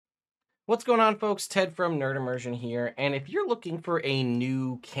What's going on, folks? Ted from Nerd Immersion here, and if you're looking for a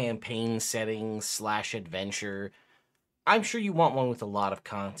new campaign setting slash adventure, I'm sure you want one with a lot of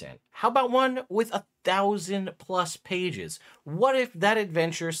content. How about one with 1,000+ pages? What if that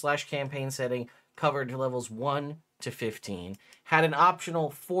adventure slash campaign setting covered levels 1 to 15, had an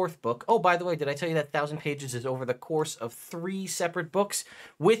optional fourth book? Oh, by the way, did I tell you that 1,000 pages is over the course of 3 separate books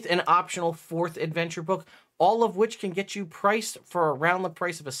with an optional fourth adventure book? All of which can get you priced for around the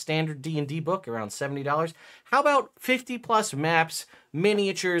price of a standard D&D book, around $70. How about 50+ maps,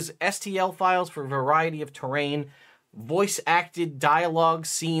 miniatures, STL files for a variety of terrain, voice-acted dialogue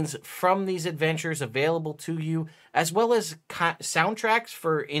scenes from these adventures available to you, as well as soundtracks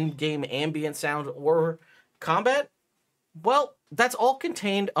for in-game ambient sound or combat? Well, that's all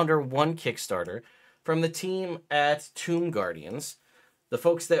contained under one Kickstarter from the team at Tomb Guardians, the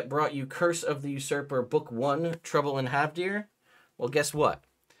folks that brought you Curse of the Usurper Book 1, Trouble in Havdir. Well, guess what?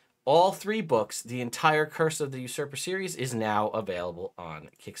 All 3 books, the entire Curse of the Usurper series, is now available on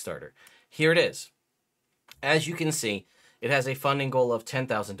Kickstarter. Here it is. As you can see, it has a funding goal of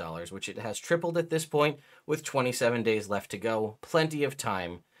 $10,000, which it has tripled at this point with 27 days left to go. Plenty of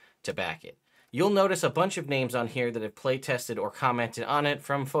time to back it. You'll notice a bunch of names on here that have play tested or commented on it,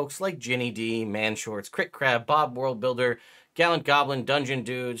 from folks like Ginny D, Manshorts, Crit Crab, Bob World Builder, Gallant Goblin, Dungeon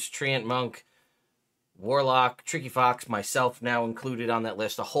Dudes, Treant Monk, Warlock, Tricky Fox, myself now included on that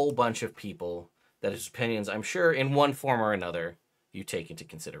list. A whole bunch of people that his opinions, I'm sure, in one form or another, you take into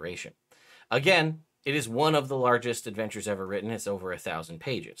consideration. Again, it is one of the largest adventures ever written. It's over 1,000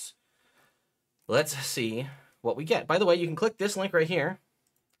 pages. Let's see what we get. By the way, you can click this link right here,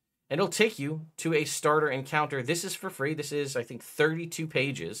 and it'll take you to a starter encounter. This is for free. This is, I think, 32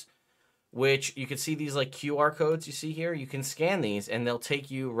 pages, which you can see these like QR codes you see here. You can scan these, and they'll take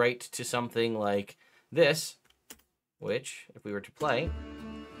you right to something like this, which, if we were to play,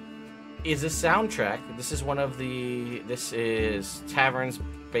 is a soundtrack. This is Tavern's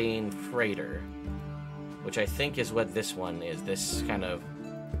Bane Freighter, which I think is what this one is. This kind of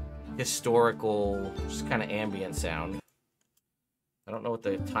historical, just kind of ambient sound. I don't know what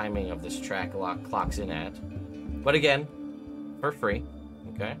the timing of this track clocks in at, but again, for free,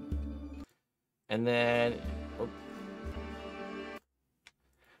 okay? And then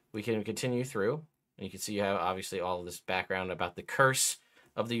we can continue through, and you can see you have obviously all of this background about the Curse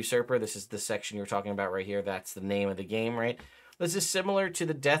of the Usurper. This is the section you're talking about right here. That's the name of the game, right? This is similar to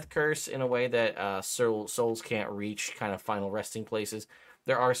the Death Curse in a way that souls can't reach kind of final resting places.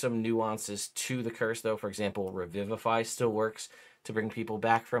 There are some nuances to the curse, though. For example, Revivify still works to bring people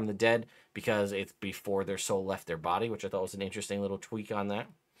back from the dead because it's before their soul left their body, which I thought was an interesting little tweak on that.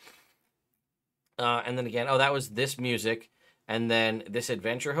 And then again, that was this music. And then this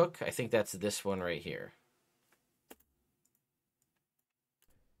adventure hook, I think that's this one right here.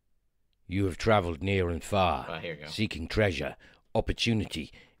 You have travelled near and far, Here you go. seeking treasure,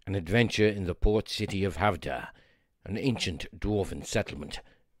 opportunity, and adventure in the port city of Havdir, an ancient dwarven settlement.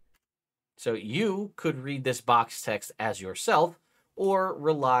 So you could read this box text as yourself, or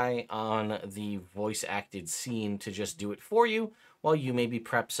rely on the voice-acted scene to just do it for you, while you maybe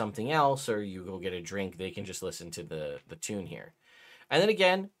prep something else, or you go get a drink. They can just listen to the tune here. And then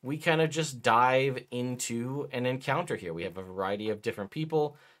again, we kind of just dive into an encounter here. We have a variety of different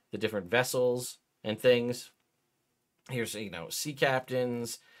people, the different vessels and things. Here's, sea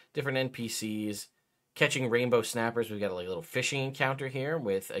captains, different NPCs, catching rainbow snappers. We've got a little fishing encounter here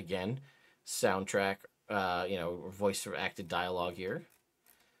with, again, soundtrack, voice-acted dialogue here.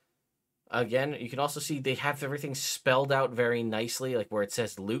 Again, you can also see they have everything spelled out very nicely, like where it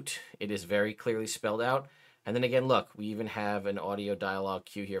says loot, it is very clearly spelled out. And then again, look, we even have an audio dialogue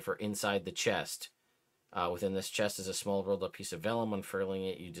cue here for inside the chest. Within this chest is a small rolled up piece of vellum. Unfurling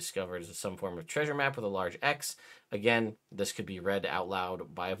it, you discover it is some form of treasure map with a large X. Again, this could be read out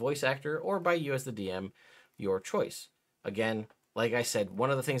loud by a voice actor or by you as the DM, your choice. Again, like I said,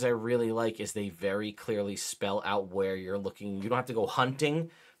 one of the things I really like is they very clearly spell out where you're looking. You don't have to go hunting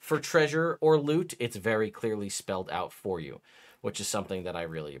for treasure or loot. It's very clearly spelled out for you, which is something that I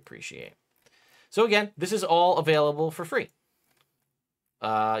really appreciate. So again, this is all available for free.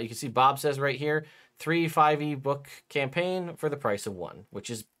 You can see Bob says right here, 3 5e book campaign for the price of 1, which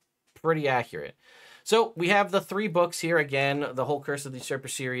is pretty accurate. So we have the 3 books here. Again, the whole Curse of the Usurper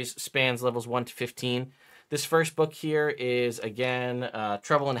series spans levels 1 to 15. This first book here is, again,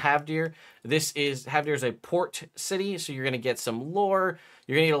 Trouble in Havdir. Havdir is a port city, so you're going to get some lore.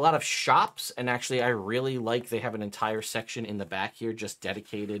 You're going to get a lot of shops, and actually I really like they have an entire section in the back here just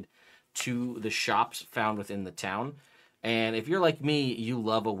dedicated to the shops found within the town. And if you're like me, you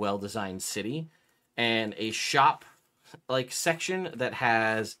love a well-designed city, and a shop like section that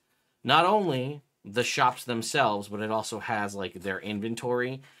has not only the shops themselves, but it also has like their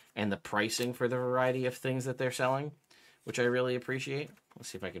inventory and the pricing for the variety of things that they're selling, which I really appreciate. Let's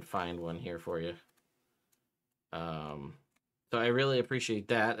see if I can find one here for you. So I really appreciate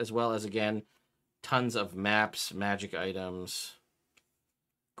that, as well as, again, tons of maps, magic items,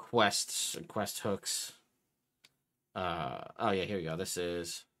 quests, and quest hooks. Oh yeah, here we go. This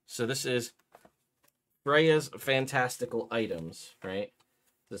is Freya's fantastical items, right?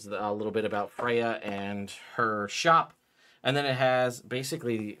 This is a little bit about Freya and her shop. And then it has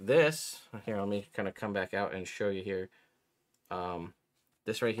basically this. Here, let me kind of come back out and show you here.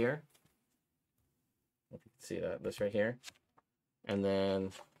 This right here. If you can see that. This right here. And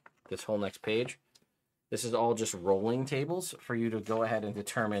then this whole next page. This is all just rolling tables for you to go ahead and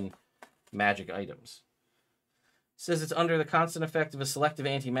determine magic items. It says it's under the constant effect of a selective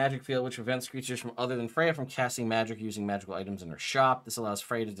anti-magic field, which prevents creatures from other than Freya from casting magic using magical items in her shop. This allows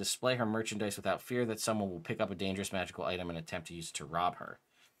Freya to display her merchandise without fear that someone will pick up a dangerous magical item and attempt to use it to rob her.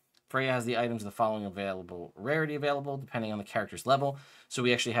 Freya has the items of the following rarity available, depending on the character's level. So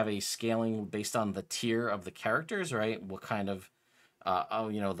we actually have a scaling based on the tier of the characters, right? What kind of,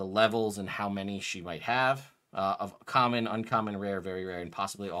 the levels and how many she might have of common, uncommon, rare, very rare, and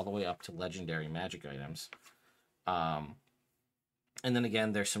possibly all the way up to legendary magic items. And then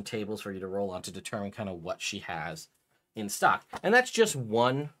again, there's some tables for you to roll on to determine kind of what she has in stock. And that's just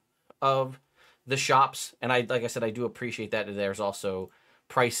one of the shops. And like I said, I do appreciate that there's also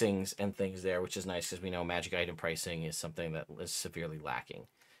pricings and things there, which is nice because we know magic item pricing is something that is severely lacking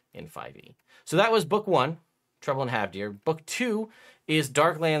in 5e. So that was book 1, Trouble in Havdir. Book 2 is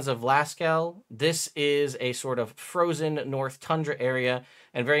Darklands of Laskel. This is a sort of frozen North Tundra area,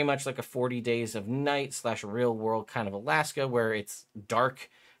 and very much like a 40 Days of Night / real world kind of Alaska, where it's dark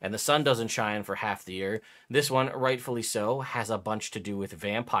and the sun doesn't shine for half the year. This one, rightfully so, has a bunch to do with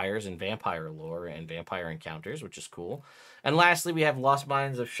vampires and vampire lore and vampire encounters, which is cool. And lastly, we have Lost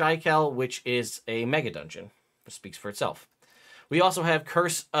Mines of Shykel, which is a mega dungeon. It speaks for itself. We also have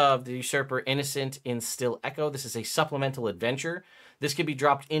Curse of the Usurper Innocent in Still Echo. This is a supplemental adventure. This can be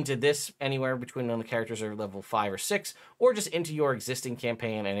dropped into this anywhere between when the characters are level 5 or 6, or just into your existing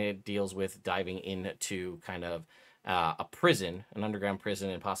campaign, and it deals with diving into kind of a prison, an underground prison,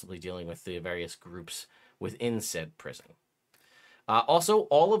 and possibly dealing with the various groups within said prison. Also,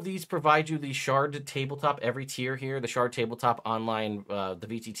 all of these provide you the Shard Tabletop, every tier here, the Shard Tabletop online, the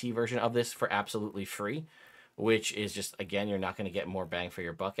VTT version of this for absolutely free, which is just, again, you're not going to get more bang for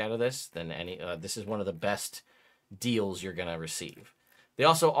your buck out of this than any, this is one of the best deals you're going to receive. They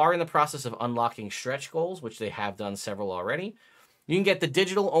also are in the process of unlocking stretch goals, which they have done several already. You can get the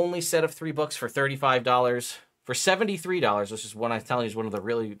digital-only set of 3 books for $35. For $73, which is one I'm telling you is one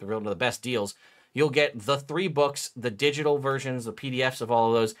of the best deals, you'll get the 3 books, the digital versions, the PDFs of all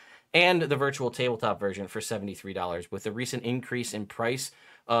of those, and the virtual tabletop version for $73. With the recent increase in price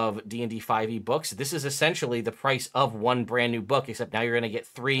of D&D 5e books, this is essentially the price of one brand new book, except now you're going to get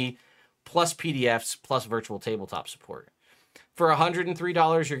 3 plus PDFs plus virtual tabletop support. For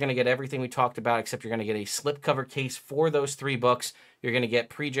 $103, you're going to get everything we talked about, except you're going to get a slipcover case for those 3 books. You're going to get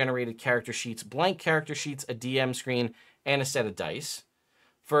pre-generated character sheets, blank character sheets, a DM screen, and a set of dice.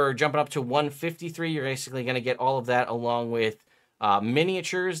 For jumping up to $153, you're basically going to get all of that along with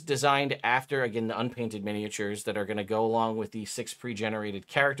miniatures designed after, again, the unpainted miniatures that are going to go along with the 6 pre-generated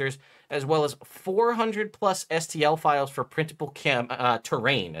characters, as well as 400 plus STL files for printable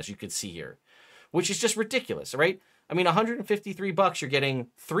terrain, as you can see here, which is just ridiculous, right? I mean, $153, you're getting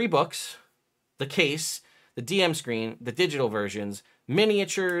 3 books, the case, the DM screen, the digital versions,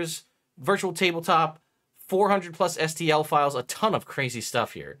 miniatures, virtual tabletop, 400 plus STL files, a ton of crazy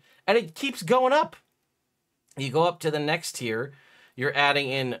stuff here. And it keeps going up. You go up to the next tier, you're adding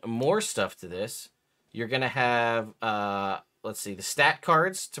in more stuff to this. You're going to have, the stat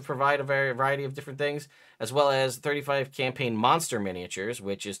cards to provide a variety of different things, as well as 35 campaign monster miniatures,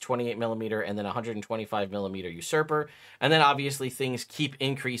 which is 28mm and then 125mm Usurper. And then obviously things keep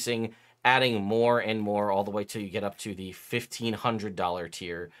increasing, adding more and more all the way till you get up to the $1,500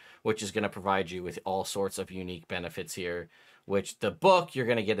 tier, which is going to provide you with all sorts of unique benefits here. Which the book, you're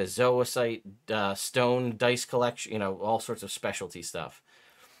going to get a Zoisite stone dice collection, all sorts of specialty stuff.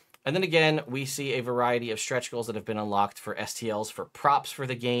 And then again, we see a variety of stretch goals that have been unlocked for STLs for props for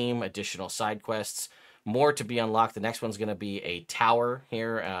the game, additional side quests, more to be unlocked. The next one's going to be a tower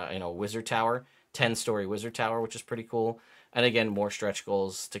here, wizard tower, 10-story wizard tower, which is pretty cool. And again, more stretch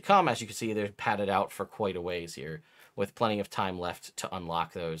goals to come. As you can see, they're padded out for quite a ways here, with plenty of time left to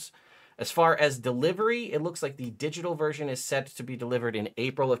unlock those. As far as delivery, it looks like the digital version is set to be delivered in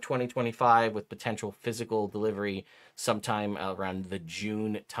April of 2025 with potential physical delivery sometime around the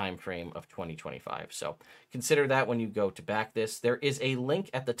June timeframe of 2025. So consider that when you go to back this. There is a link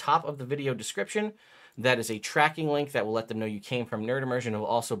at the top of the video description. That is a tracking link that will let them know you came from Nerd Immersion. It will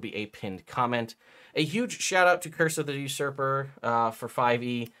also be a pinned comment. A huge shout out to Curse of the Usurper for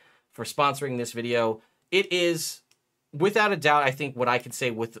 5e for sponsoring this video. It is, without a doubt, I think what I can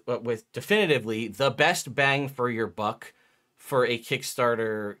say with definitively the best bang for your buck for a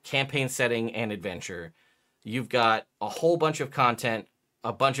Kickstarter campaign setting and adventure. You've got a whole bunch of content,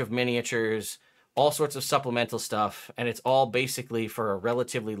 a bunch of miniatures, all sorts of supplemental stuff, and it's all basically for a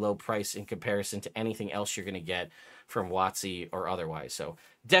relatively low price in comparison to anything else you're going to get from WotC or otherwise. So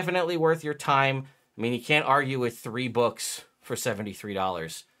definitely worth your time. I mean, you can't argue with 3 books for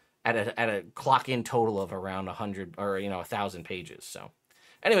 $73 at a clock-in total of around 100 or 1,000 pages. So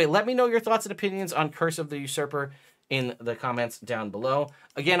anyway, let me know your thoughts and opinions on Curse of the Usurper in the comments down below.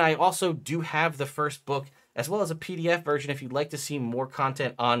 Again, I also do have the first book as well as a PDF version. If you'd like to see more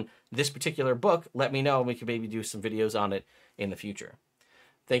content on this particular book, let me know and we can maybe do some videos on it in the future.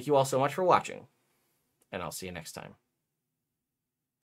 Thank you all so much for watching, and I'll see you next time.